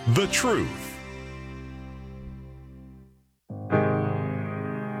 The Truth.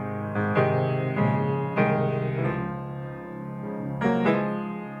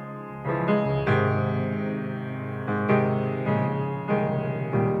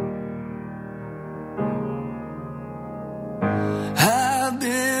 I've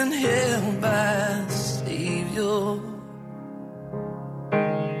been held by the Savior.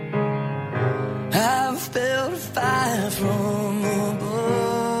 I've felt a fire from above.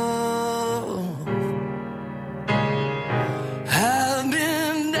 I've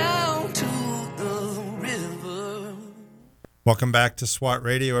been down to the river. Welcome back to SWAT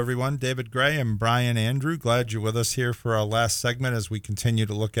Radio, everyone. David Gray and Brian Andrew. Glad you're with us here for our last segment as we continue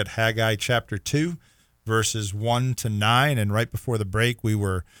to look at Haggai chapter 2, verses 1 to 9. And right before the break, we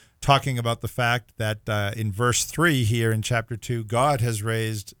were talking about the fact that in verse 3 here in chapter 2, God has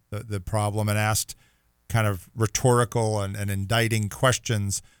raised the problem and asked kind of rhetorical and indicting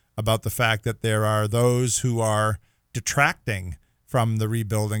questions about the fact that there are those who are detracting from the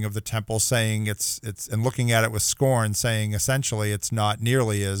rebuilding of the temple, saying it's and looking at it with scorn, saying essentially it's not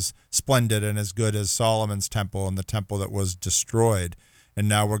nearly as splendid and as good as Solomon's temple and the temple that was destroyed. And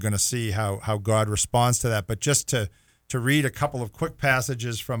now we're going to see how God responds to that. But just to read a couple of quick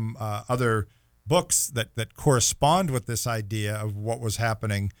passages from other books that correspond with this idea of what was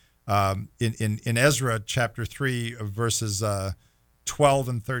happening in Ezra chapter 3 of verses 12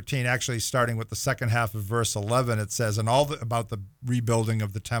 and 13, actually starting with the second half of verse 11, it says, about the rebuilding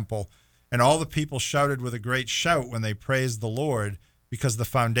of the temple, and all the people shouted with a great shout when they praised the Lord, because the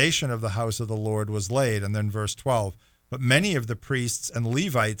foundation of the house of the Lord was laid. And then verse 12, but many of the priests and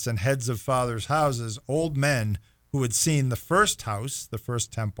Levites and heads of fathers' houses, old men who had seen the first house, the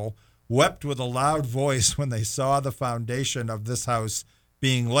first temple, wept with a loud voice when they saw the foundation of this house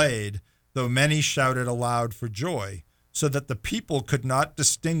being laid, though many shouted aloud for joy, so that the people could not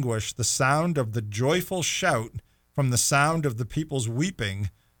distinguish the sound of the joyful shout from the sound of the people's weeping,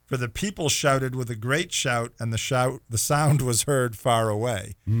 for the people shouted with a great shout, and the sound was heard far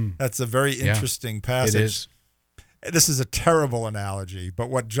away. That's a very interesting passage. It is. This is a terrible analogy, but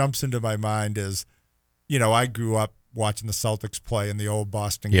what jumps into my mind is, I grew up watching the Celtics play in the old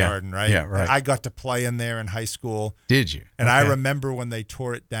Boston Garden, right? Yeah, right. And I got to play in there in high school. Did you? And I remember when they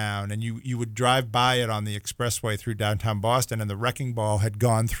tore it down, and you would drive by it on the expressway through downtown Boston, and the wrecking ball had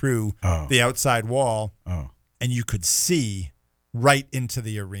gone through the outside wall, and you could see right into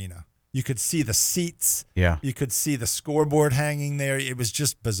the arena. You could see the seats. Yeah. You could see the scoreboard hanging there. It was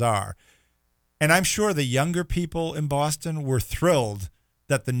just bizarre. And I'm sure the younger people in Boston were thrilled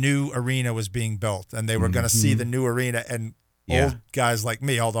that the new arena was being built, and they were going to see the new arena. And old guys like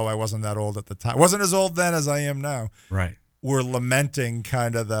me, although I wasn't that old at the time, wasn't as old then as I am now, right, were lamenting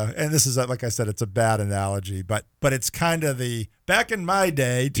kind of and this is, like I said, it's a bad analogy, but it's kind of the back in my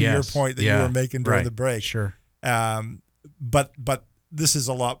day, to your point that you were making during the break. Sure. But this is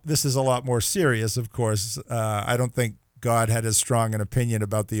a lot more serious, of course. I don't think God had as strong an opinion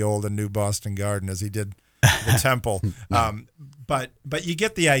about the old and new Boston Garden as he did the temple. But you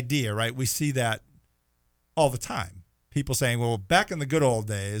get the idea, right? We see that all the time. People saying, well, back in the good old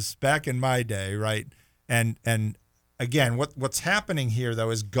days, back in my day, right? And again, what's happening here, though,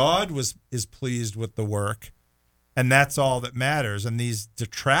 is God is pleased with the work, and that's all that matters. And these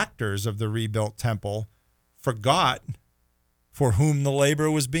detractors of the rebuilt temple forgot for whom the labor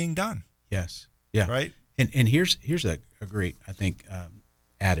was being done. Yes. Yeah. Right? And here's a great, I think,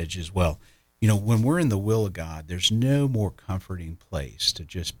 adage as well. When we're in the will of God, there's no more comforting place to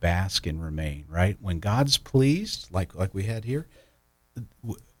just bask and remain, right? When God's pleased, like we had here,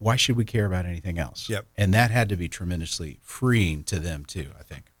 why should we care about anything else? Yep. And that had to be tremendously freeing to them too, I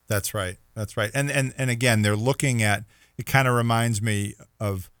think. That's right. That's right. And again, they're looking at, it kind of reminds me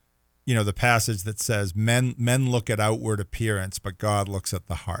of, the passage that says men look at outward appearance, but God looks at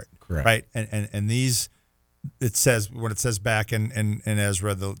the heart. Correct. Right. And these, it says, when it says back in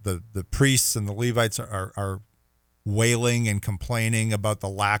Ezra, the priests and the Levites are wailing and complaining about the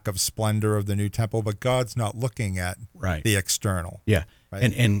lack of splendor of the new temple, but God's not looking at the external. Yeah.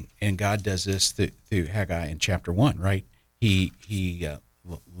 Right? And God does this through Haggai in chapter 1, right? He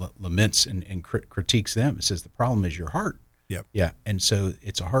laments and critiques them. It says the problem is your heart. Yep. Yeah. And so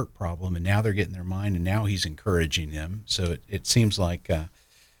it's a heart problem, and now they're getting their mind, and now he's encouraging them. So it seems like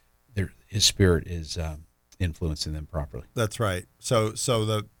his spirit is influencing them properly. That's right. So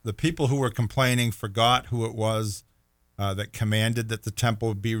the people who were complaining forgot who it was that commanded that the temple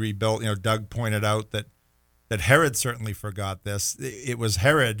would be rebuilt. Doug pointed out that Herod certainly forgot this. It was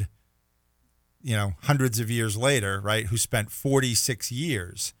Herod, hundreds of years later, right, who spent 46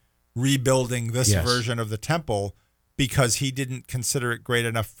 years rebuilding this version of the temple because he didn't consider it great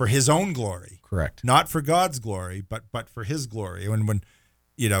enough for his own glory. Correct. Not for God's glory, but for his glory. When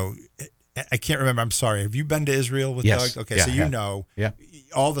I can't remember. I'm sorry. Have you been to Israel with Doug? Okay, so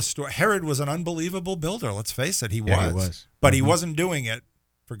all the story. Herod was an unbelievable builder. Let's face it, he was. But he wasn't doing it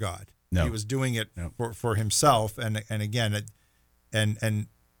for God. No. He was doing it for himself. And again,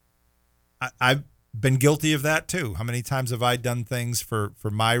 I've been guilty of that too. How many times have I done things for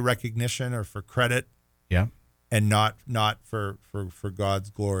my recognition or for credit? Yeah. And not for God's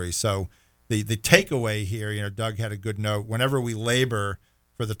glory. So the takeaway here, Doug had a good note. Whenever we labor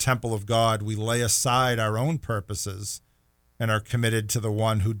for the temple of God, we lay aside our own purposes and are committed to the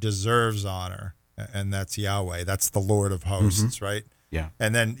one who deserves honor, and that's Yahweh. That's the Lord of hosts, right? Yeah.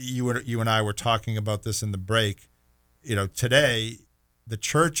 And then you and I were talking about this in the break. Today the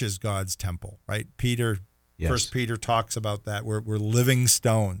church is God's temple, right? First Peter talks about that. We're living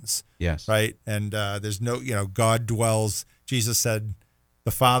stones. Yes. Right? And there's no, God dwells. Jesus said,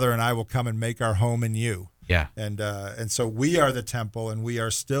 the Father and I will come and make our home in you. Yeah. And so we are the temple, and we are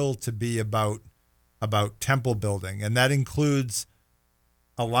still to be about temple building, and that includes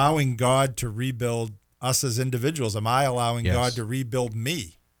allowing God to rebuild us as individuals. Am I allowing God to rebuild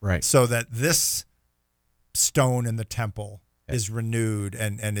me? Right. So that this stone in the temple is renewed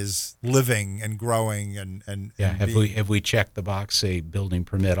and is living and growing and have we checked the box, say building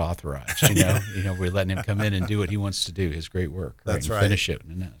permit authorized? We're letting him come in and do what he wants to do, his great work. That's right. Finish it.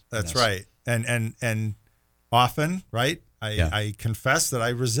 That's right. And often, right, I confess that I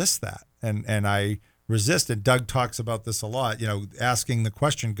resist that, and I resist. And Doug talks about this a lot. Asking the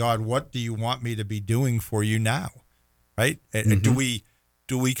question, God, what do you want me to be doing for you now? Right? And do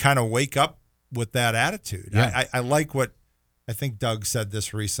we kind of wake up with that attitude? Yeah. I like what I think Doug said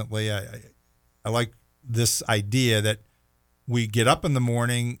this recently. I like this idea that we get up in the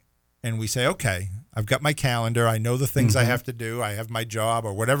morning and we say, okay, I've got my calendar. I know the things I have to do. I have my job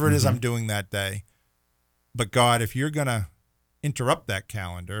or whatever it is I'm doing that day. But God, if you're going to interrupt that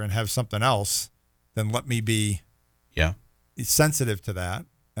calendar and have something else, then let me be sensitive to that,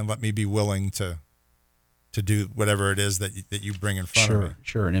 and let me be willing to do whatever it is that you bring in front of me.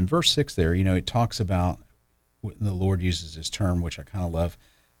 Sure. And in verse 6 there, it talks about, the Lord uses this term, which I kind of love.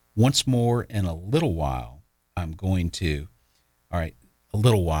 Once more in a little while, I'm going to, all right, a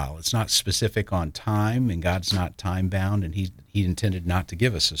little while. It's not specific on time, and God's not time bound, and he intended not to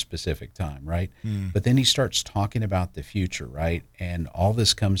give us a specific time, right? But then he starts talking about the future, right? And all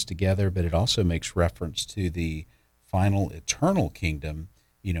this comes together, but it also makes reference to the final eternal kingdom,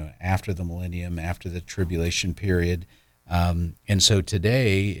 after the millennium, after the tribulation period. And so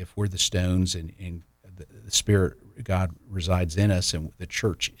today, if we're the stones and the Spirit, God resides in us, and the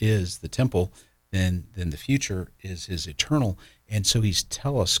church is the temple, then the future is his eternal. And so he's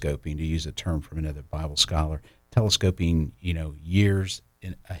telescoping, to use a term from another Bible scholar, telescoping, years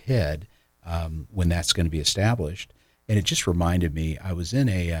ahead when that's going to be established. And it just reminded me, I was in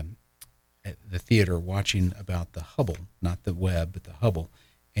at the theater watching about the Hubble, not the Webb, but the Hubble,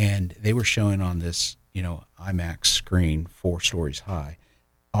 and they were showing on this, IMAX screen 4 stories high,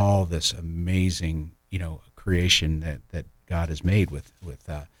 all this amazing, creation that God has made with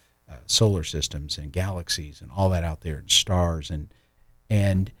solar systems and galaxies and all that out there, and stars.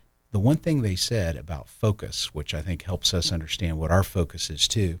 And the one thing they said about focus, which I think helps us understand what our focus is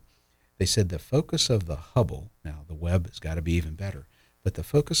too, they said the focus of the Hubble, now the Webb has got to be even better, but the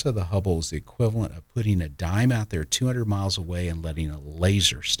focus of the Hubble is the equivalent of putting a dime out there 200 miles away and letting a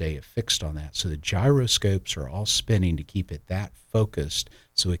laser stay affixed on that. So the gyroscopes are all spinning to keep it that focused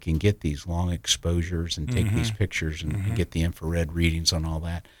so it can get these long exposures and take these pictures and get the infrared readings on all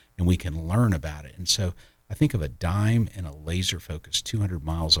that, and we can learn about it. And so I think of a dime and a laser focus 200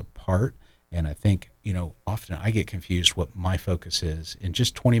 miles apart, and I think, often I get confused what my focus is in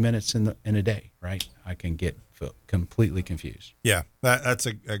just 20 minutes in a day, right? I can get completely confused. Yeah, that's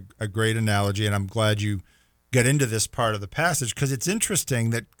a great analogy, and I'm glad you get into this part of the passage, because it's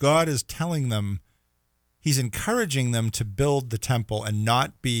interesting that God is telling them, he's encouraging them to build the temple and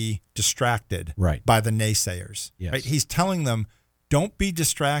not be distracted by the naysayers. Yes. Right? He's telling them, don't be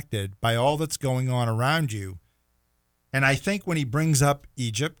distracted by all that's going on around you. And I think when he brings up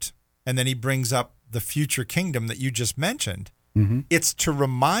Egypt, and then he brings up the future kingdom that you just mentioned, it's to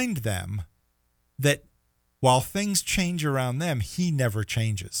remind them that while things change around them, he never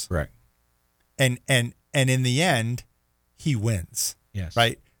changes. Right. And in the end, he wins. Yes.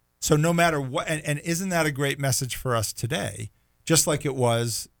 Right? So no matter what, and isn't that a great message for us today? Just like it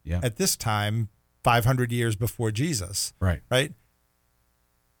was at this time, 500 years before Jesus. Right. Right?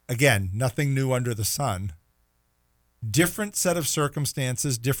 Again, nothing new under the sun. Different set of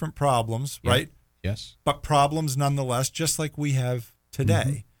circumstances, different problems, right? Yes. But problems nonetheless, just like we have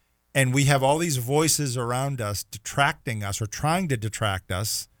today. And we have all these voices around us detracting us or trying to detract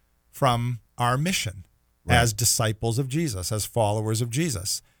us from our mission as disciples of Jesus, as followers of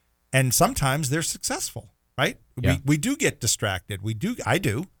Jesus. And sometimes they're successful, right? Yeah. We do get distracted. I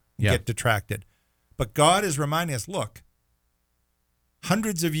do get detracted. But God is reminding us, look,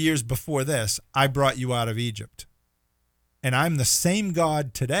 hundreds of years before this, I brought you out of Egypt. And I'm the same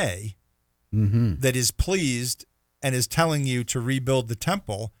God today that is pleased and is telling you to rebuild the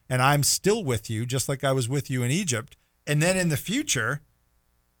temple, and I'm still with you, just like I was with you in Egypt. And then in the future,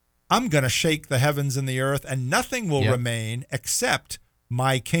 I'm going to shake the heavens and the earth, and nothing will remain except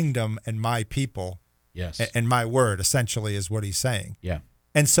my kingdom and my people. Yes. And my word, essentially, is what he's saying. Yeah.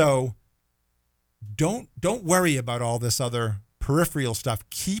 And so don't worry about all this other peripheral stuff.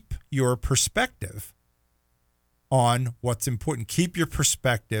 Keep your perspective on what's important. Keep your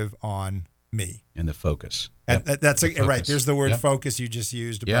perspective on me. And the focus. And that's focus. Right. There's the word focus you just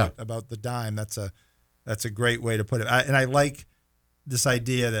used about the dime. That's a great way to put it. And I like this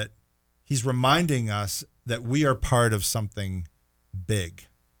idea that he's reminding us that we are part of something big,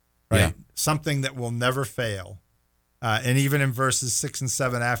 right? Yeah. Something that will never fail. And even in verses 6 and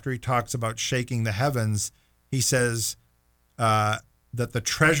 7, after he talks about shaking the heavens, he says that the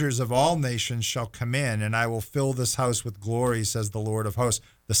treasures of all nations shall come in, and I will fill this house with glory, says the Lord of hosts.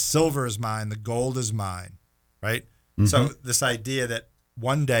 The silver is mine, the gold is mine, right? Mm-hmm. So this idea that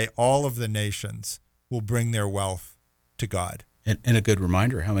one day all of the nations will bring their wealth to God. And a good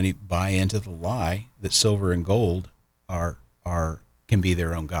reminder how many buy into the lie that silver and gold can be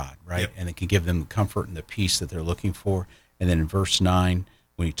their own God, right? Yep. And it can give them the comfort and the peace that they're looking for. And then in verse 9,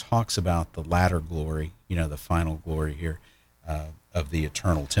 when he talks about the latter glory, the final glory here of the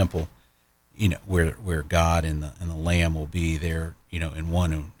eternal temple, where God and the Lamb will be there, in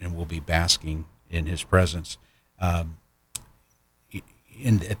one, and we'll be basking in his presence. And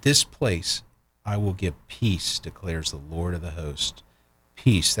at this place, I will give peace, declares the Lord of the host.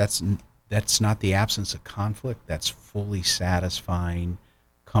 Peace, that's not the absence of conflict. That's fully satisfying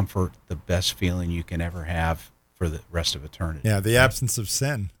comfort, the best feeling you can ever have for the rest of eternity. Yeah, the absence of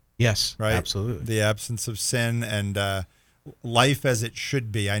sin. Yes, right? Absolutely. The absence of sin and life as it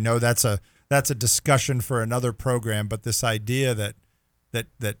should be. I know that's a discussion for another program, but this idea that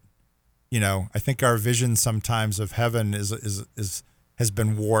I think our vision sometimes of heaven has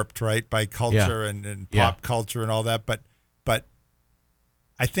been warped, right, by culture and pop culture and all that. But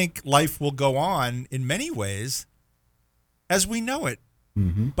I think life will go on in many ways as we know it,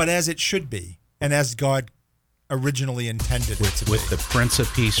 but as it should be, and as God originally intended it to be. With the Prince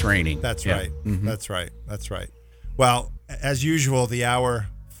of Peace reigning. That's right. Mm-hmm. That's right. Well, as usual, the hour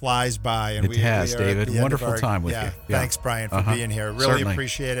flies by, and we are David. Wonderful time with you. Yeah. Thanks, Brian, for being here. Really Certainly.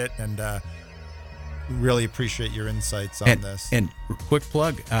 Appreciate it, and really appreciate your insights on this. And quick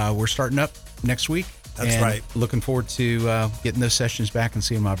plug: we're starting up next week. That's right. Looking forward to getting those sessions back and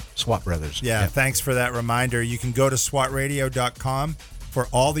seeing my SWAT brothers. Yeah, thanks for that reminder. You can go to swatradio.com for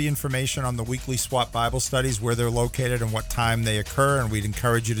all the information on the weekly SWAT Bible studies, where they're located and what time they occur, and we'd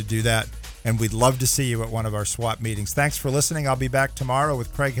encourage you to do that. And we'd love to see you at one of our SWAT meetings. Thanks for listening. I'll be back tomorrow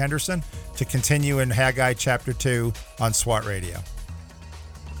with Craig Henderson to continue in Haggai chapter 2 on SWAT Radio.